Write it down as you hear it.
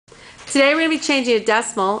Today we're going to be changing a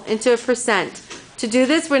decimal into a percent. To do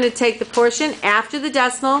this, we're going to take the portion after the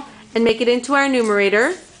decimal and make it into our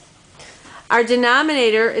numerator. Our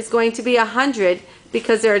denominator is going to be 100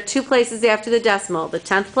 because there are two places after the decimal, the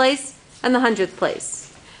 10th place and the 100th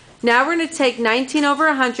place. Now we're going to take 19 over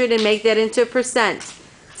 100 and make that into a percent.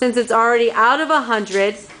 Since it's already out of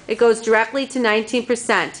 100, it goes directly to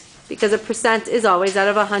 19% because a percent is always out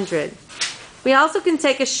of 100. We also can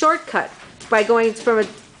take a shortcut by going from a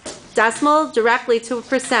decimal directly to a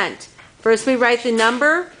percent. First we write the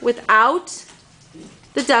number without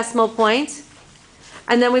the decimal point,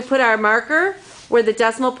 and then we put our marker where the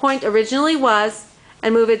decimal point originally was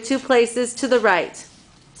and move it 2 places to the right.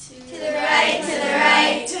 To the right, to the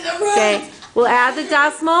right, to the right. Okay, we'll add the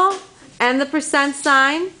decimal and the percent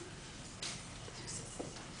sign.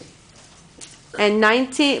 And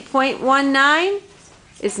 19.19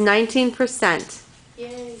 is 19%.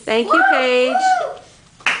 Yes. Thank you, Paige.